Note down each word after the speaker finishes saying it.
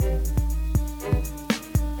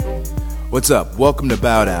What's up? Welcome to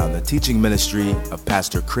Bow Down, the teaching ministry of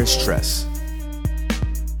Pastor Tress.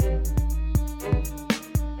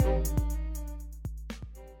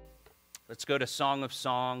 Let's go to Song of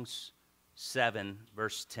Songs 7,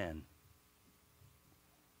 verse 10.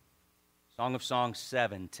 Song of Songs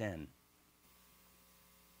 7:10.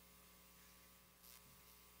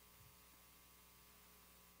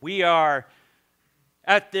 We are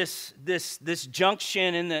at this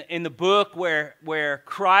junction in the book where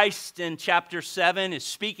Christ in chapter 7 is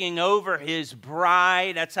speaking over his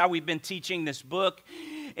bride. That's how we've been teaching this book.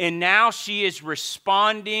 And now she is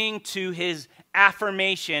responding to his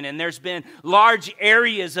affirmation. And there's been large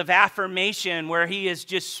areas of affirmation where he is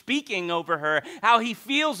just speaking over her, how he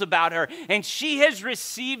feels about her. And she has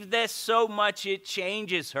received this so much it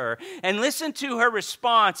changes her. And listen to her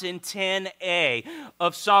response in 10a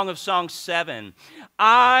of Song of Songs 7.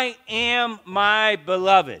 I am my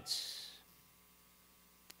beloved's.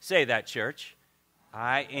 Say that, church.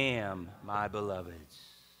 I am my beloved's.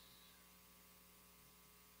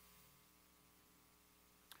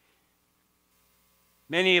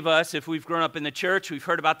 Many of us, if we've grown up in the church, we've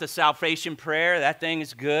heard about the salvation prayer. That thing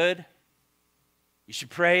is good. You should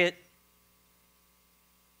pray it.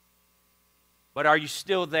 But are you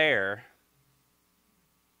still there?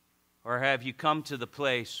 Or have you come to the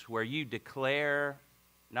place where you declare,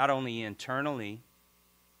 not only internally,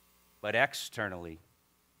 but externally,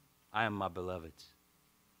 I am my beloved's.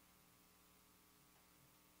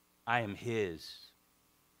 I am his.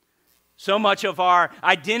 So much of our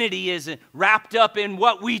identity is wrapped up in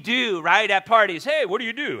what we do, right, at parties. Hey, what do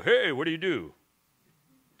you do? Hey, what do you do?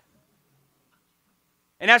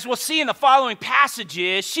 And as we'll see in the following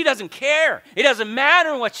passages, she doesn't care. It doesn't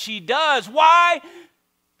matter what she does. Why?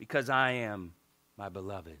 Because I am my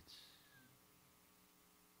beloved's.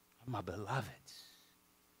 I'm my beloved's.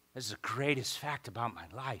 This is the greatest fact about my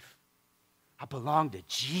life. I belong to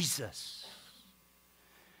Jesus.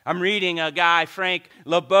 I'm reading a guy, Frank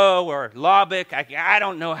LeBeau or Laubach. I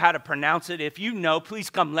don't know how to pronounce it. If you know, please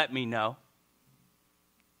come let me know.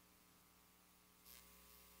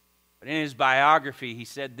 But in his biography, he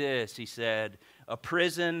said this. He said, a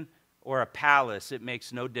prison or a palace, it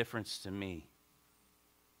makes no difference to me.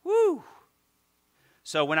 Woo!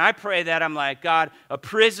 So when I pray that, I'm like, God, a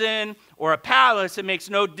prison or a palace, it makes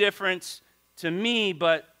no difference to me,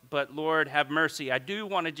 but Lord, have mercy. I do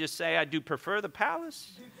want to just say I do prefer the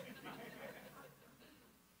palace.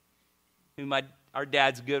 Our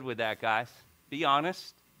dad's good with that, guys. Be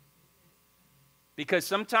honest. Because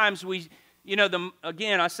sometimes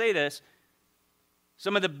again, I say this,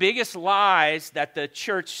 some of the biggest lies that the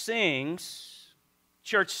church says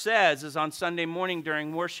is on Sunday morning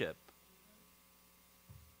during worship.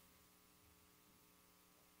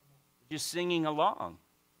 Just singing along.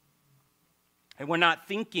 And we're not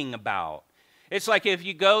thinking about. It's like if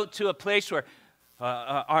you go to a place where,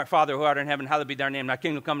 our Father who art in heaven, hallowed be thy name, thy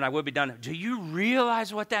kingdom come, and thy will be done. Do you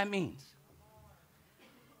realize what that means?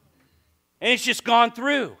 And it's just gone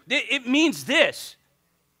through. It means this.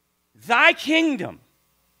 Thy kingdom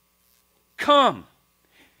come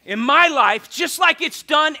in my life just like it's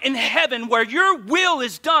done in heaven where your will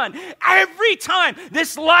is done. Every time,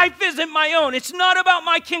 this life isn't my own. It's not about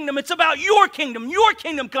my kingdom. It's about your kingdom. Your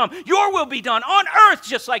kingdom come. Your will be done on earth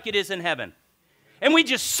just like it is in heaven. And we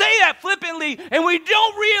just say that flippantly and we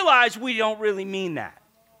don't realize we don't really mean that.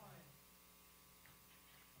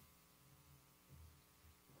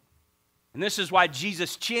 And this is why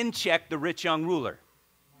Jesus chin-checked the rich young ruler.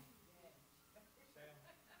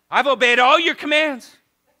 I've obeyed all your commands.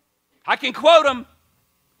 I can quote them.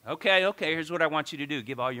 Okay, here's what I want you to do.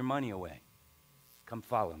 Give all your money away. Come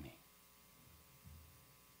follow me.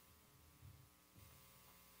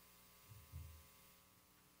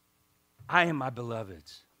 I am my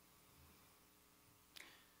beloved's.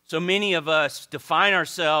 So many of us define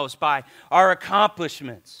ourselves by our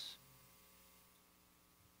accomplishments.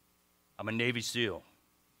 I'm a Navy SEAL.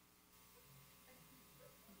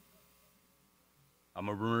 I'm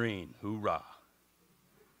a Marine. Hoorah.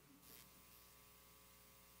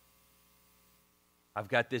 I've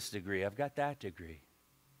got this degree. I've got that degree.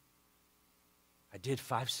 I did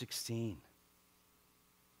 516.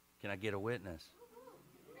 Can I get a witness?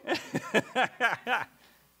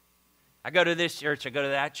 I go to this church. I go to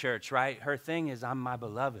that church, right? Her thing is, I'm my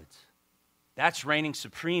beloved's. That's reigning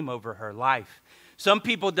supreme over her life. Some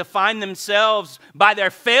people define themselves by their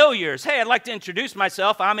failures. Hey, I'd like to introduce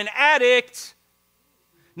myself. I'm an addict.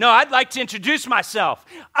 No, I'd like to introduce myself.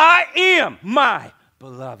 I am my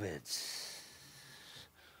beloved's.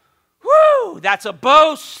 Woo! That's a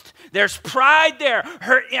boast. There's pride there.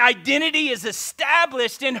 Her identity is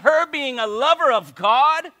established in her being a lover of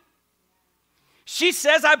God. She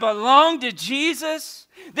says, I belong to Jesus.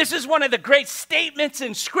 This is one of the great statements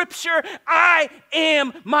in Scripture. I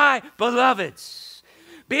am my beloved's.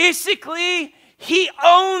 Basically, he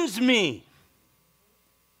owns me.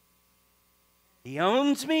 He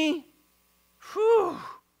owns me. Whew.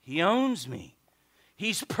 He owns me.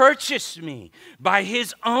 He's purchased me by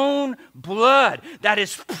his own blood that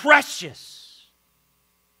is precious.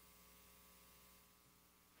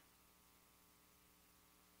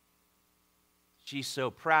 She's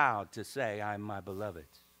so proud to say, I'm my beloved.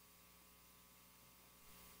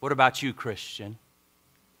 What about you, Christian?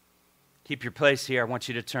 Keep your place here. I want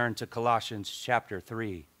you to turn to Colossians chapter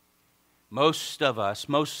 3. Most of us,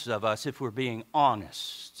 if we're being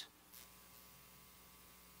honest,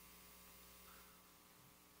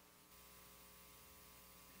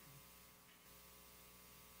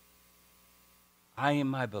 I am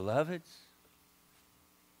my beloved.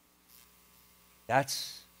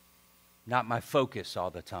 That's not my focus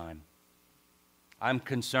all the time. I'm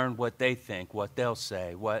concerned what they think, what they'll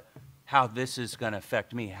say, how this is going to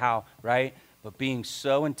affect me, right? But being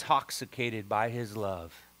so intoxicated by his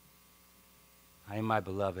love, I am my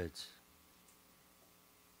beloved.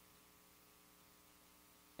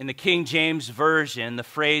 In the King James Version, the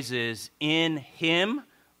phrase is in him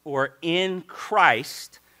or in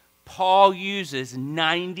Christ. Paul uses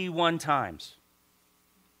 91 times.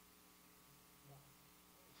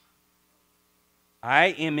 I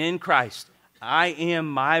am in Christ. I am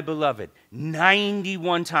my beloved.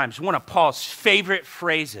 91 times. One of Paul's favorite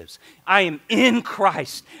phrases. I am in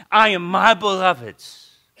Christ. I am my beloved.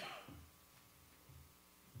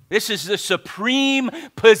 This is the supreme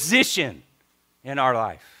position in our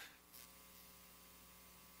life.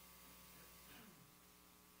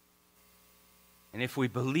 And if we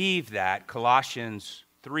believe that, Colossians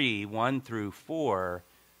 3, 1 through 4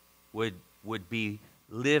 would be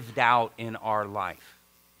lived out in our life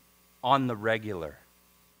on the regular.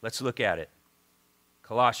 Let's look at it.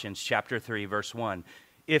 Colossians chapter 3, verse 1.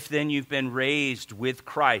 If then you've been raised with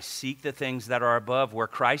Christ, seek the things that are above, where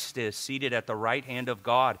Christ is, seated at the right hand of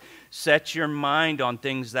God. Set your mind on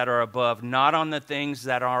things that are above, not on the things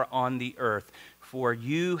that are on the earth. For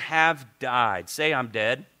you have died. Say, I'm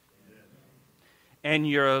dead. And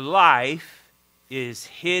your life is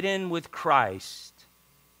hidden with Christ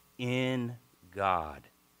in God.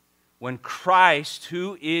 When Christ,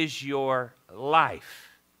 who is your life,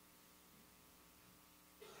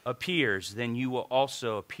 appears, then you will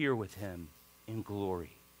also appear with him in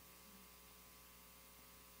glory.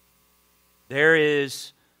 There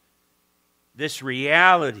is this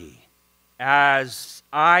reality as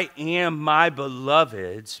I am my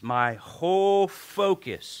beloved's, my whole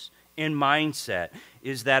focus and mindset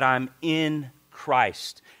is that I'm in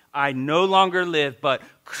Christ. I no longer live, but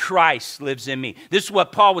Christ lives in me. This is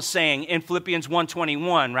what Paul was saying in Philippians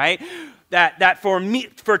 1:21, right? That for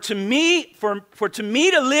to me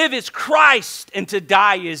to live is Christ and to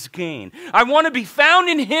die is gain. I want to be found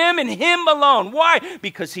in him and him alone. Why?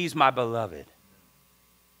 Because he's my beloved.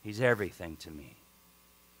 He's everything to me.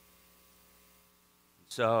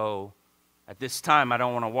 So at this time, I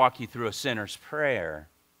don't want to walk you through a sinner's prayer.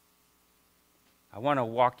 I want to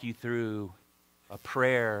walk you through a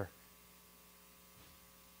prayer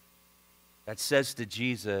that says to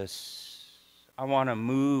Jesus, I want to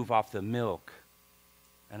move off the milk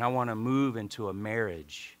and I want to move into a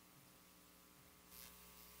marriage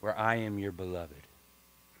where I am your beloved.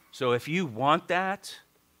 So if you want that,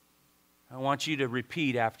 I want you to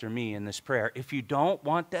repeat after me in this prayer. If you don't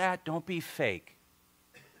want that, don't be fake.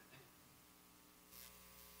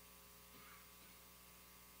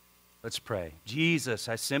 Let's pray. Jesus,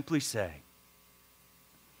 I simply say,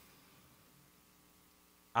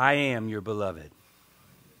 I am your beloved.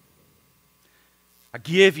 I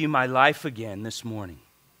give you my life again this morning.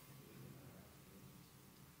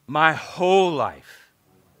 My whole life.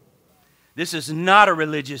 This is not a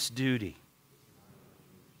religious duty.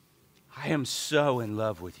 I am so in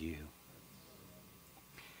love with you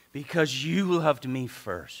because you loved me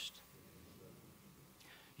first.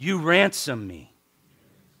 You ransomed me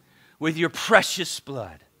with your precious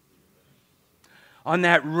blood on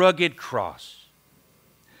that rugged cross.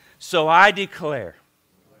 So I declare,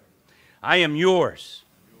 I am yours.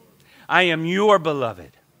 I am your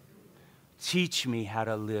beloved. Teach me how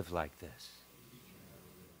to live like this.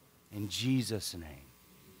 In Jesus' name,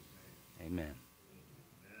 amen.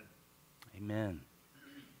 Amen.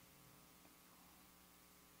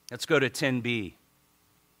 Let's go to 10b.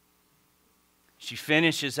 She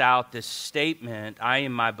finishes out this statement, I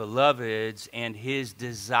am my beloved's, and his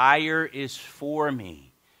desire is for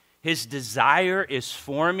me. His desire is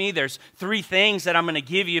for me. There's 3 things that I'm going to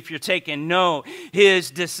give you if you're taking note.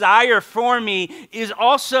 His desire for me is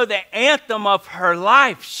also the anthem of her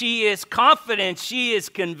life. She is confident. She is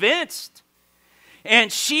convinced.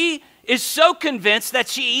 And she is so convinced that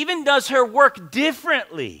she even does her work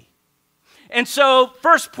differently. And so,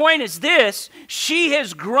 first point is this: she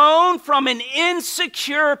has grown from an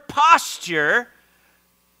insecure posture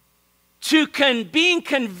to being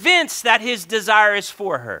convinced that his desire is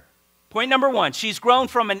for her. Point number 1, she's grown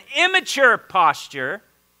from an immature posture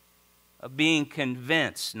of being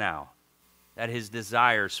convinced now that his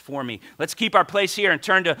desire is for me. Let's keep our place here and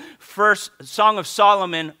turn to Song of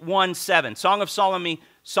Solomon 1:7. Song of Solomon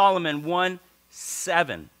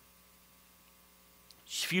 1:7.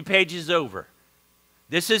 A few pages over.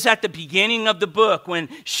 This is at the beginning of the book when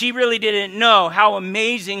she really didn't know how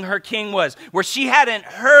amazing her king was, where she hadn't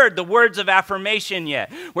heard the words of affirmation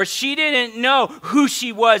yet, where she didn't know who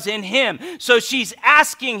she was in him. So she's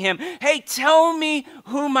asking him, hey, tell me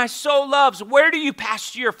who my soul loves. Where do you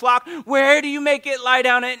pasture your flock? Where do you make it lie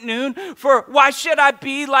down at noon? For why should I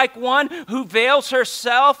be like one who veils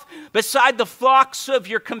herself beside the flocks of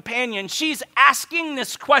your companions? She's asking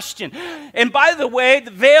this question. And by the way,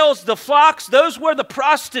 the veils, the flocks, those were the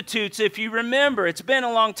prostitutes, if you remember. It's been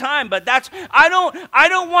a long time, but I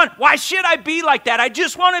don't want, why should I be like that? I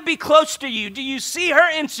just want to be close to you. Do you see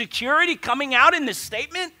her insecurity coming out in this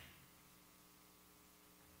statement?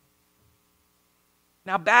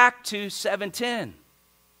 Now back to 7:10.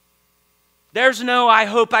 There's no, I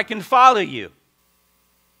hope I can follow you.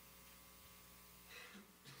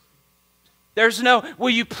 There's no, will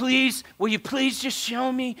you please just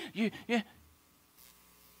show me?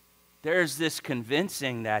 There's this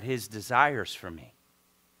convincing that his desires for me.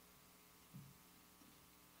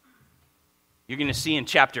 You're going to see in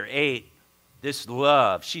chapter 8, this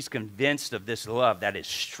love, she's convinced of this love that is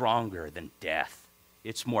stronger than death.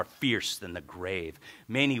 It's more fierce than the grave.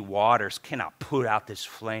 Many waters cannot put out this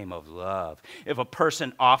flame of love. If a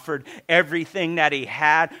person offered everything that he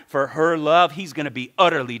had for her love, he's going to be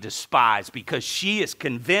utterly despised because she is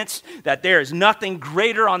convinced that there is nothing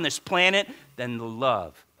greater on this planet than the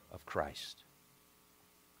love of Christ.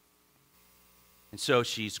 And so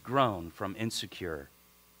she's grown from insecure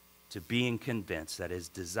to being convinced that his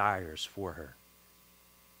desires for her.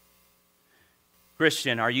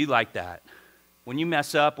 Christian, are you like that? When you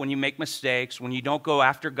mess up, when you make mistakes, when you don't go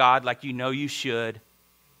after God like you know you should,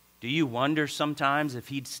 do you wonder sometimes if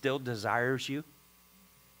he still desires you?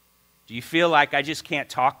 Do you feel like I just can't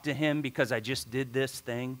talk to him because I just did this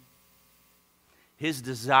thing? His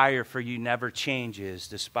desire for you never changes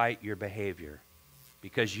despite your behavior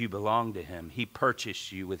because you belong to him. He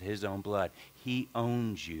purchased you with his own blood. He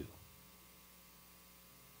owns you.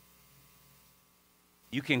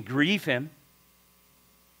 You can grieve him.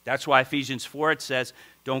 That's why Ephesians 4, it says,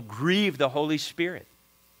 don't grieve the Holy Spirit.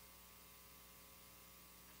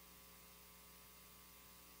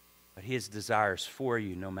 But his desires for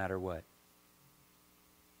you no matter what.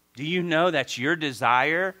 Do you know that's your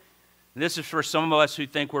desire? And this is for some of us who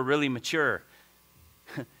think we're really mature.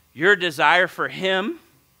 Your desire for him,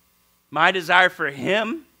 my desire for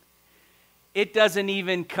him, it doesn't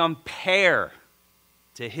even compare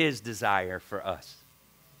to his desire for us.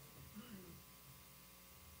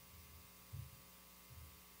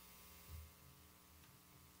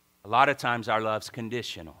 A lot of times our love's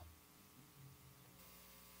conditional.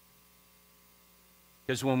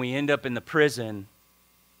 Because when we end up in the prison,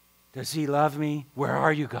 does he love me? Where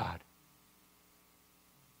are you, God?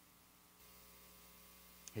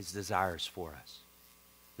 His desires for us.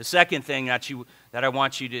 The second thing that I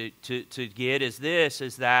want you to get is this,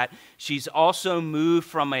 is that she's also moved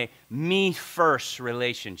from a me-first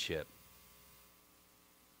relationship.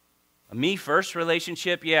 A me-first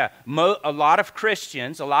relationship, yeah. A lot of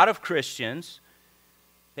Christians,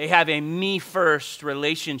 they have a me-first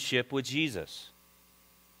relationship with Jesus.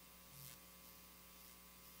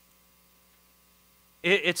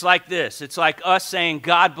 It's like this. It's like us saying,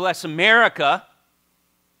 God bless America,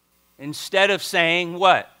 instead of saying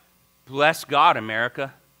what? Bless God,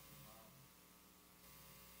 America.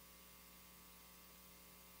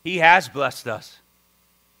 He has blessed us.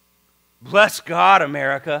 Bless God,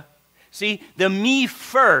 America. See, the me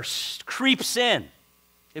first creeps in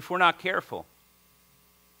if we're not careful.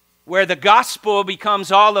 Where the gospel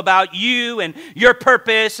becomes all about you and your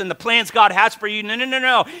purpose and the plans God has for you.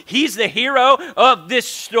 No. He's the hero of this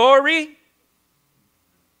story.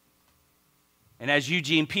 And as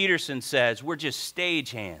Eugene Peterson says, we're just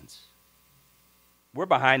stagehands. We're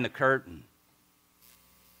behind the curtain.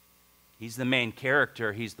 He's the main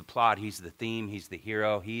character. He's the plot. He's the theme. He's the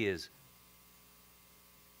hero. He is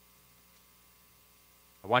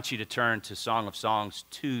I want you to turn to Song of Songs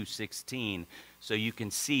 2:16 so you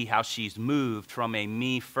can see how she's moved from a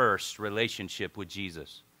me-first relationship with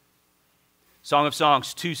Jesus. Song of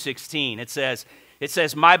Songs 2:16, it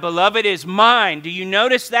says, my beloved is mine. Do you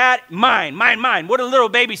notice that? Mine, mine, mine. What did a little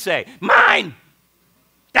baby say? Mine.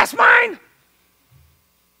 That's mine.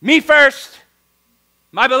 Me first.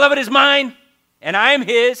 My beloved is mine, and I am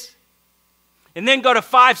his. And then go to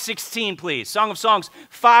 5:16, please. Song of Songs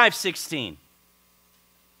 5:16.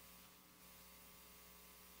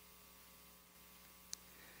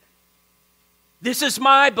 This is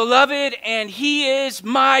my beloved, and he is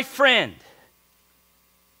my friend.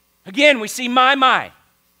 Again, we see my. My.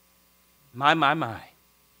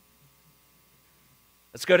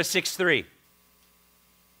 Let's go to 6:3.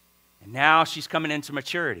 And now she's coming into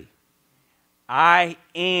maturity. I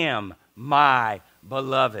am my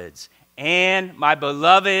beloved's, and my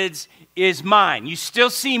beloved's is mine. You still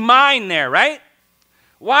see mine there, right?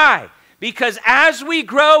 Why? Because as we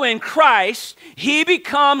grow in Christ, he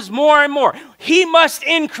becomes more and more. He must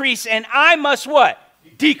increase, and I must what?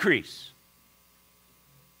 Decrease.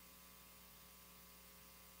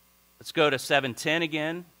 Let's go to 7:10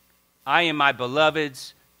 again. I am my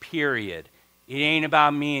beloved's, period. It ain't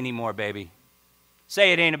about me anymore, baby.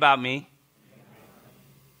 Say it ain't about me.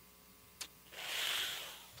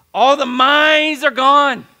 All the mines are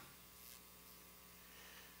gone.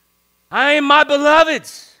 I am my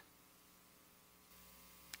beloved's.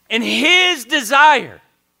 And his desire,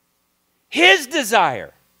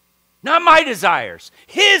 not my desires,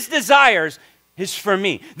 his desires is for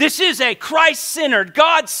me. This is a Christ-centered,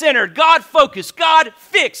 God-focused,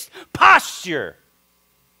 God-fixed posture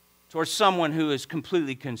towards someone who is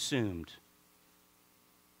completely consumed.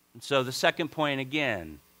 And so the second point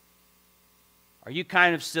again, are you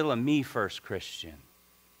kind of still a me-first Christian?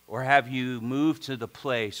 Or have you moved to the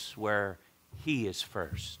place where he is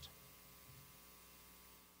first?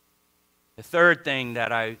 The third thing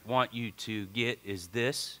that I want you to get is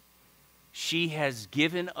this. She has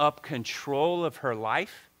given up control of her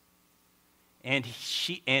life, and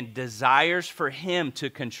desires for him to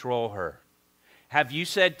control her. Have you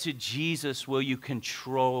said to Jesus, will you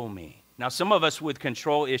control me? Now, some of us with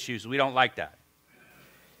control issues, we don't like that.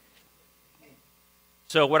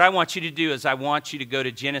 So what I want you to do is I want you to go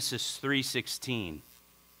to Genesis 3:16.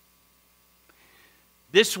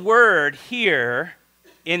 This word here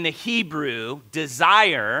in the Hebrew,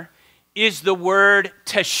 desire, is the word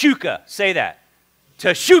teshuka. Say that.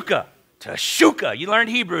 Teshuka. Teshuka. You learned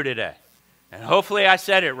Hebrew today. And hopefully I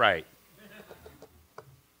said it right.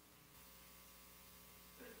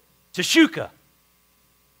 Teshuka.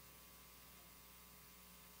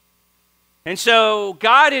 And so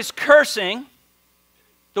God is cursing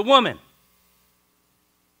the woman.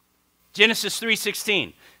 Genesis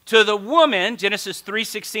 3:16. To the woman, Genesis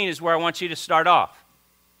 3:16 is where I want you to start off.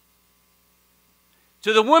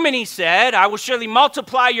 To the woman he said, I will surely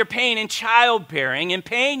multiply your pain in childbearing. In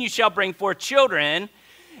pain you shall bring forth children,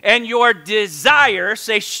 and your desire,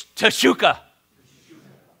 say teshuka,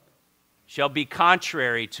 shall be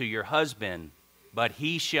contrary to your husband, but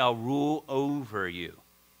he shall rule over you.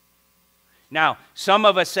 Now, some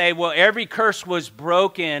of us say, well, every curse was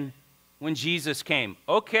broken when Jesus came.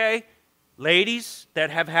 Okay, ladies that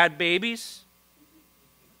have had babies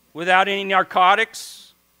without any narcotics,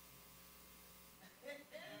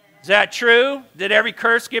 is that true? Did every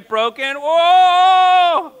curse get broken?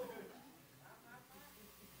 Whoa!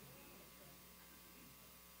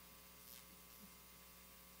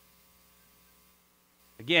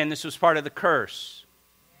 Again, this was part of the curse.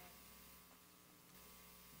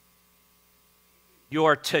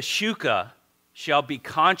 Your teshuka shall be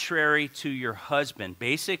contrary to your husband.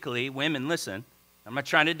 Basically, women, listen, I'm not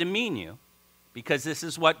trying to demean you, because this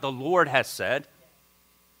is what the Lord has said.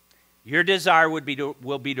 Your desire will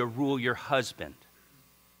be to rule your husband.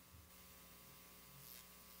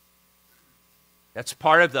 That's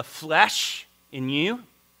part of the flesh in you.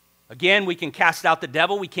 Again, we can cast out the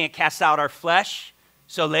devil. We can't cast out our flesh.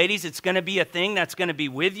 So ladies, it's going to be a thing that's going to be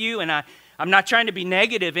with you. And I'm not trying to be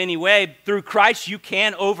negative anyway. Through Christ, you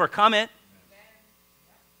can overcome it.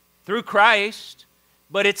 Through Christ.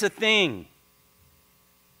 But it's a thing.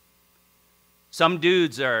 Some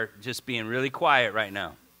dudes are just being really quiet right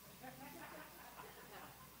now.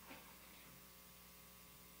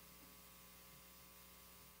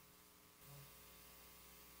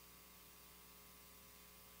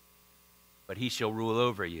 But he shall rule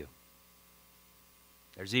over you.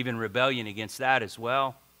 There's even rebellion against that as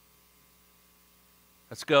well.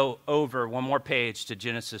 Let's go over one more page to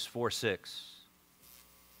Genesis 4:6.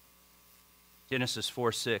 Genesis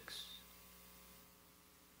 4:6.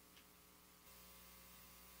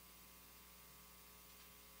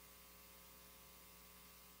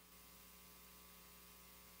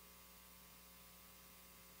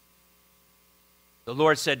 The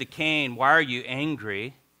Lord said to Cain, why are you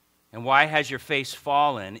angry? And why has your face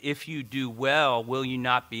fallen? If you do well, will you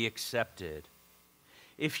not be accepted?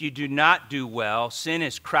 If you do not do well, sin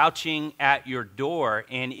is crouching at your door,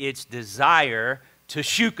 and its desire,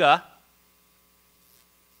 teshuka,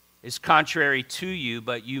 is contrary to you,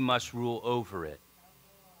 but you must rule over it.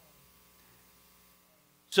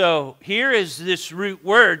 So here is this root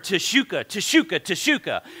word, teshuka, teshuka,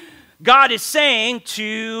 teshuka. God is saying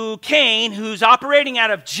to Cain, who's operating out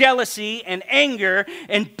of jealousy and anger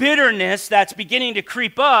and bitterness that's beginning to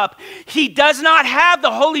creep up, he does not have the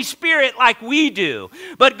Holy Spirit like we do.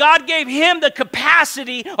 But God gave him the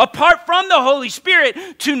capacity, apart from the Holy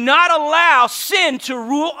Spirit, to not allow sin to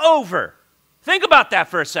rule over. Think about that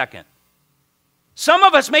for a second. Some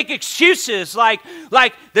of us make excuses like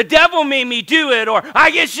the devil made me do it, or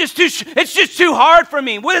it's just too hard for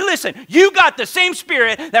me. Well, listen, you got the same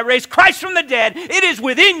Spirit that raised Christ from the dead. It is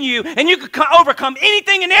within you, and you can overcome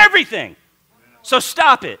anything and everything. So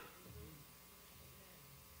stop it.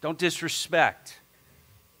 Don't disrespect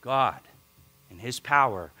God and His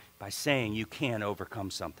power by saying you can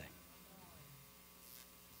overcome something.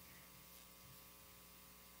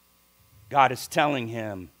 God is telling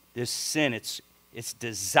him this sin, it's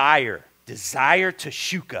desire to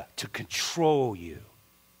shuka, to control you.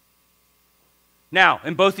 Now,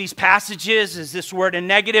 in both these passages, is this word a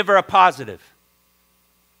negative or a positive?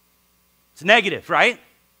 It's negative, right?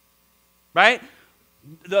 Right?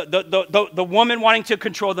 The woman wanting to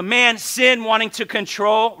control the man, sin wanting to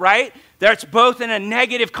control, right? That's both in a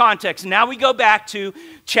negative context. Now we go back to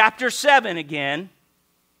chapter 7 again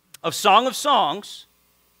of Song of Songs.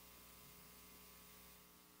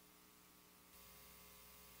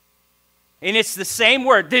 And it's the same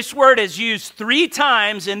word. This word is used 3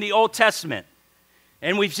 times in the Old Testament.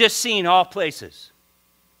 And we've just seen all places.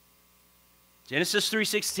 Genesis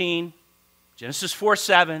 3:16, Genesis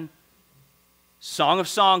 4:7, Song of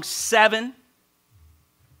Songs 7,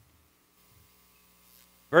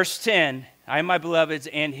 verse 10, I am my beloved's,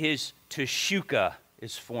 and his teshuka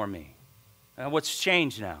is for me. Now what's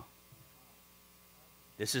changed now?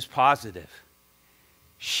 This is positive.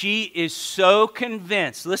 She is so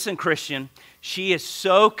convinced, listen, Christian, she is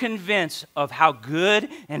so convinced of how good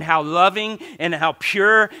and how loving and how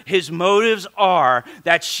pure his motives are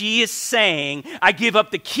that she is saying, I give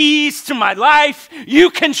up the keys to my life,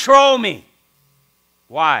 you control me.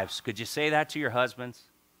 Wives, could you say that to your husbands?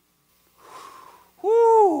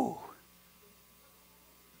 Whoo!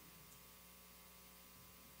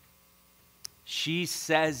 She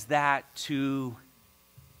says that to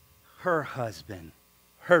her husband,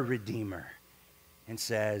 her Redeemer, and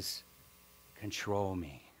says, control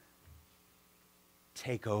me.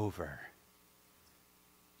 Take over.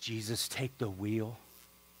 Jesus, take the wheel.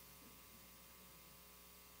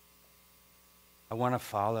 I want to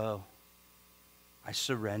follow. I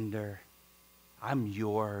surrender. I'm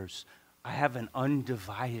yours. I have an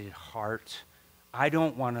undivided heart. I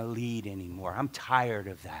don't want to lead anymore. I'm tired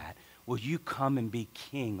of that. Will you come and be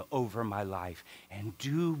king over my life and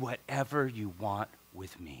do whatever you want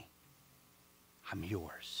with me? I'm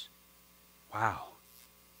yours. Wow.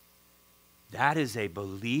 That is a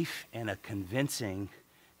belief and a convincing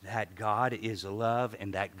that God is love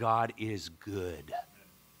and that God is good.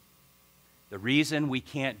 The reason we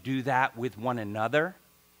can't do that with one another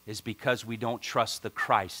is because we don't trust the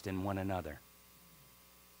Christ in one another.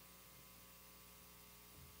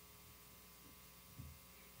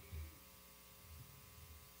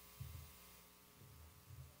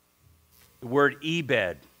 The word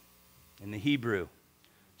Ebed in the Hebrew,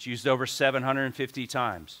 it's used over 750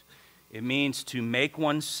 times. It means to make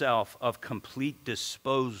oneself of complete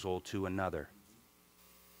disposal to another.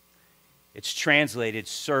 It's translated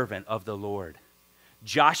servant of the Lord.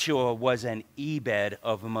 Joshua was an Ebed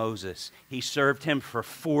of Moses. He served him for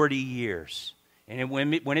 40 years. And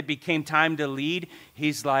when it became time to lead,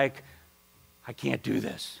 he's like, I can't do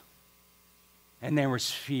this. And there was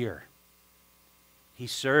fear. He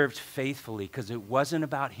served faithfully because it wasn't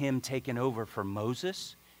about him taking over for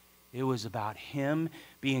Moses. It was about him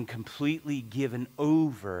being completely given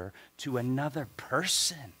over to another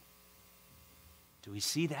person. Do we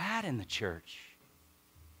see that in the church?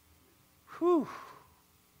 Whew.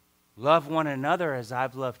 Love one another as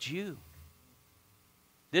I've loved you.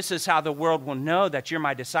 This is how the world will know that you're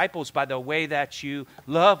my disciples, by the way that you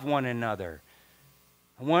love one another.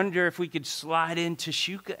 I wonder if we could slide into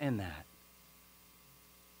Shuka in that.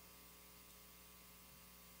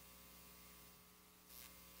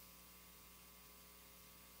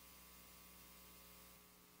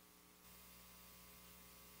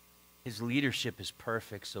 His leadership is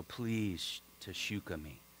perfect, so please, teshuka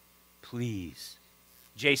me. Please,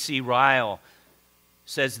 J.C. Ryle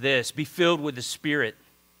says this: be filled with the Spirit.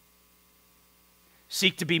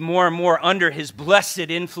 Seek to be more and more under his blessed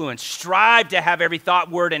influence. Strive to have every thought,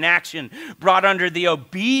 word, and action brought under the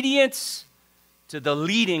obedience to the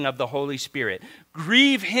leading of the Holy Spirit.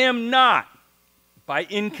 Grieve him not by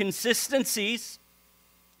inconsistencies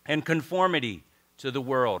and conformity to the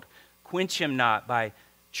world. Quench him not by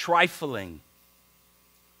trifling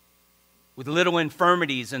with little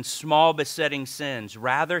infirmities and small besetting sins.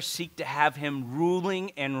 Rather, seek to have him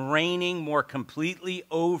ruling and reigning more completely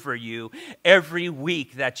over you every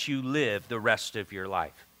week that you live the rest of your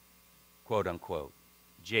life. Quote unquote.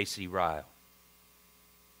 J.C. Ryle.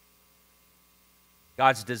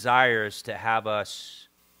 God's desire is to have us,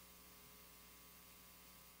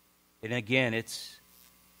 and again, it's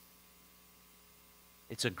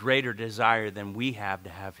a greater desire than we have to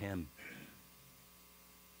have him.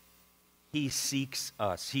 He seeks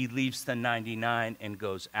us. He leaves the 99 and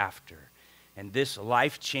goes after. And this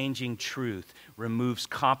life-changing truth removes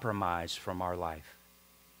compromise from our life.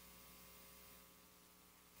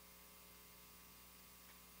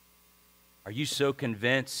 Are you so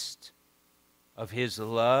convinced of his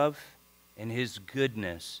love and his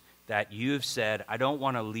goodness that you've said, I don't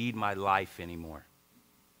want to lead my life anymore?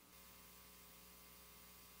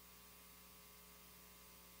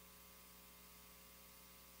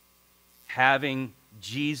 Having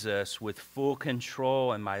Jesus with full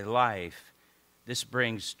control in my life, this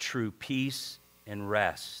brings true peace and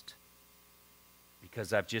rest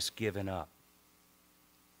because I've just given up.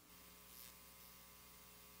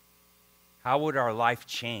 How would our life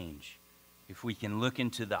change if we can look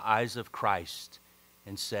into the eyes of Christ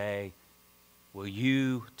and say, will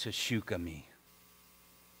you teshuka me?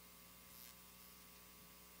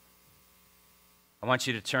 I want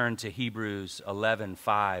you to turn to Hebrews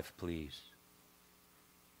 11:5, please.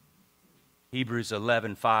 Hebrews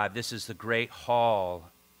 11:5. This is the great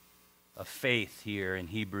hall of faith here in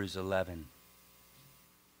Hebrews 11.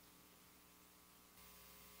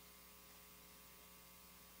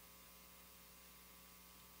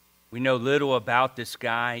 We know little about this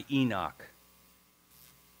guy, Enoch.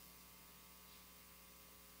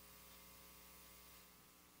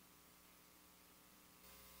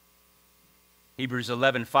 Hebrews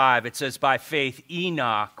 11:5, it says, by faith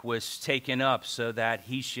Enoch was taken up so that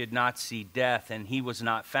he should not see death, and he was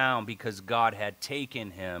not found because God had taken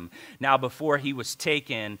him. Now before he was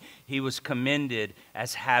taken, he was commended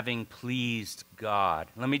as having pleased God.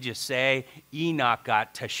 Let me just say, Enoch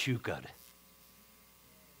got teshukad.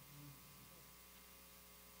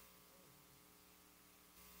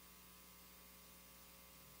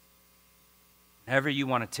 Wherever you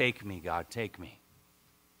want to take me, God, take me.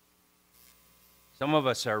 Some of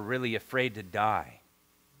us are really afraid to die.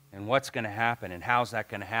 And what's going to happen and how's that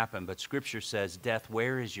going to happen? But Scripture says, death,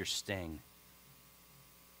 where is your sting?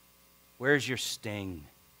 Where's your sting?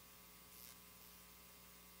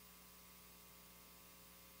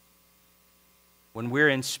 When we're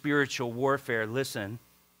in spiritual warfare, listen,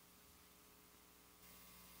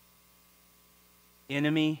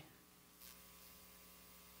 enemy,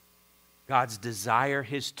 God's desire,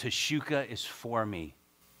 his teshuka is for me.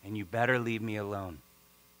 And you better leave me alone.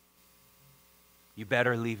 You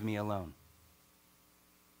better leave me alone.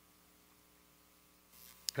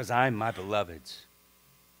 Because I'm my beloved's.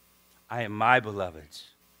 I am my beloved's.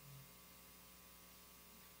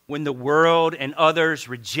 When the world and others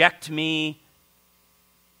reject me,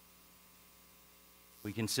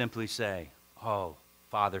 we can simply say, oh,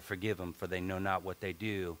 Father, forgive them, for they know not what they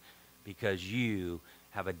do, because you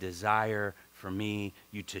have a desire for me,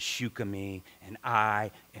 you teshuka me, and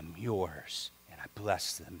I am yours, and I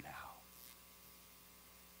bless them now.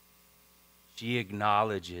 She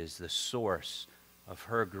acknowledges the source of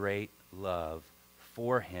her great love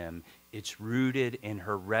for him. It's rooted in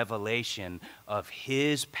her revelation of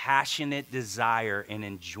his passionate desire and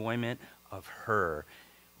enjoyment of her.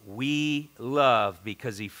 We love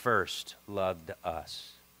because he first loved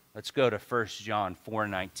us. Let's go to 1 John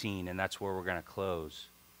 4:19, and that's where we're going to close.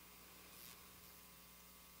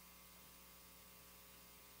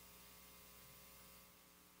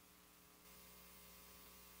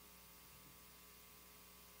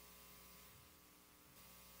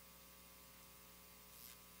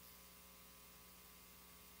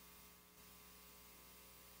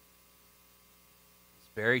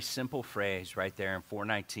 Very simple phrase right there in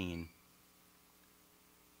 4:19.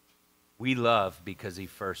 We love because he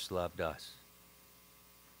first loved us.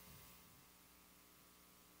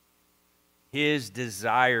 His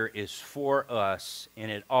desire is for us,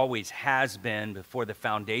 and it always has been before the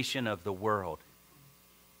foundation of the world.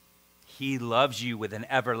 He loves you with an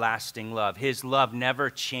everlasting love. His love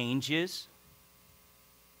never changes.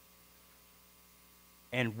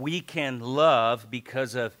 And we can love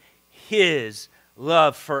because of His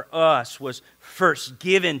love for us was first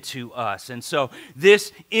given to us. And so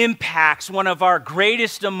this impacts one of our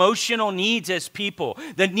greatest emotional needs as people,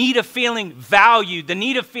 the need of feeling valued, the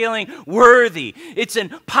need of feeling worthy. It's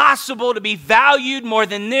impossible to be valued more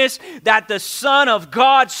than this, that the Son of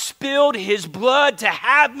God spilled His blood to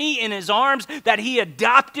have me in His arms, that He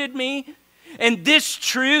adopted me. And this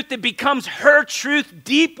truth, it becomes her truth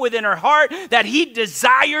deep within her heart, that He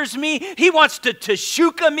desires me. He wants to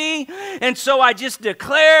teshuka me. And so I just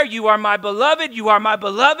declare, you are my beloved,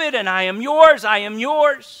 and I am yours, I am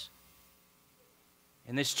yours.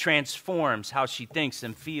 And this transforms how she thinks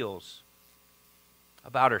and feels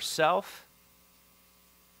about herself.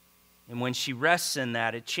 And when she rests in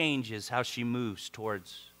that, it changes how she moves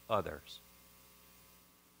towards others.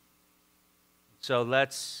 So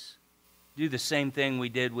let's do the same thing we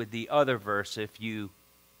did with the other verse. If you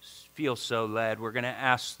feel so led, we're going to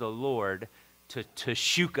ask the Lord to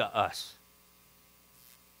teshuka us.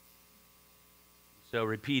 So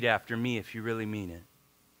repeat after me if you really mean it.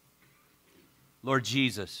 Lord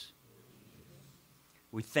Jesus,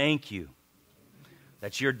 we thank you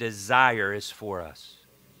that your desire is for us.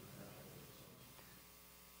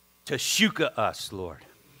 Teshuka us, Lord.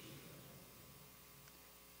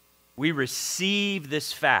 We receive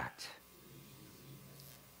this fact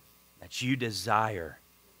that you desire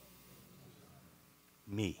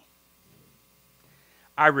me.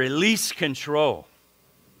 I release control.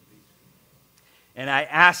 And I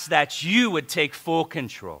ask that you would take full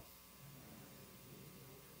control.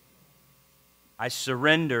 I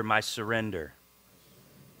surrender my surrender.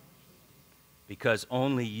 Because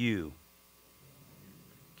only you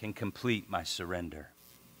can complete my surrender.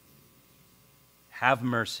 Have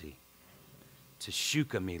mercy.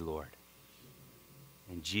 Teshuka me, Lord.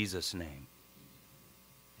 In Jesus' name,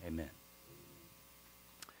 amen.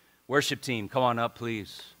 Worship team, come on up,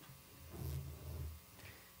 please.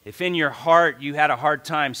 If in your heart you had a hard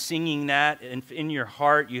time singing that, and if in your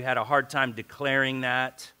heart you had a hard time declaring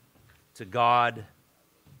that to God,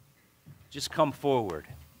 just come forward.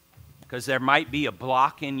 Because there might be a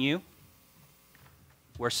block in you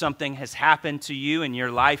where something has happened to you in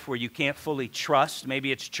your life where you can't fully trust.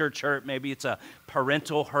 Maybe it's church hurt, maybe it's a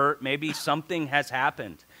parental hurt, maybe something has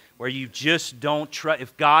happened where you just don't trust.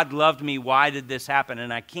 If God loved me, why did this happen?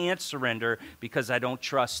 And I can't surrender because I don't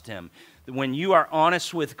trust Him. When you are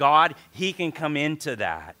honest with God, He can come into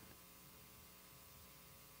that.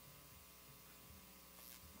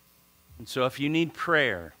 And so if you need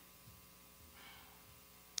prayer,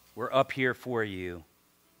 we're up here for you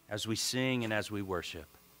as we sing and as we worship.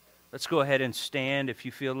 Let's go ahead and stand if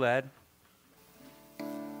you feel led.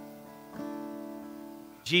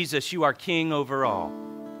 Jesus, you are King over all.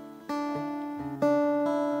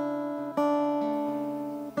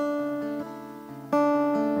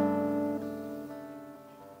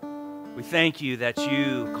 We thank you that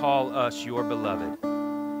you call us your beloved.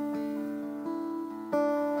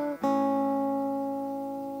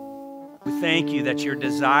 We thank you that your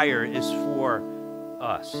desire is for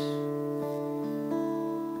us.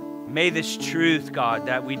 May this truth, God,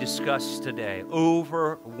 that we discussed today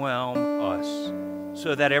overwhelm us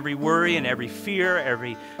so that every worry and every fear,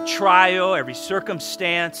 every trial, every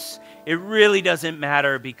circumstance, it really doesn't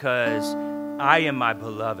matter because I am my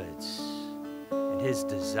beloved's and His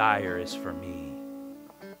desire is for me.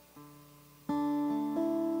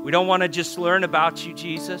 We don't want to just learn about you,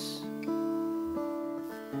 Jesus.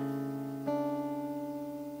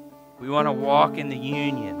 We want to walk in the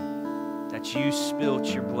union that you spilled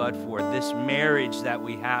your blood for, this marriage that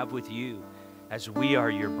we have with you as we are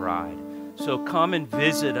your bride. So come and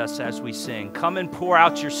visit us as we sing. Come and pour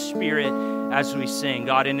out your Spirit as we sing,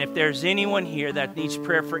 God. And if there's anyone here that needs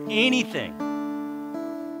prayer for anything,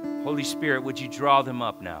 Holy Spirit, would you draw them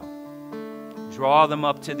up now? Draw them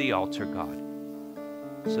up to the altar, God,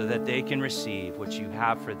 so that they can receive what you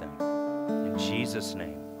have for them. In Jesus'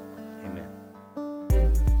 name.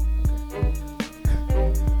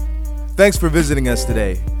 Thanks for visiting us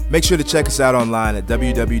today. Make sure to check us out online at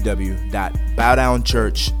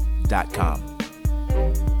www.bowdownchurch.com.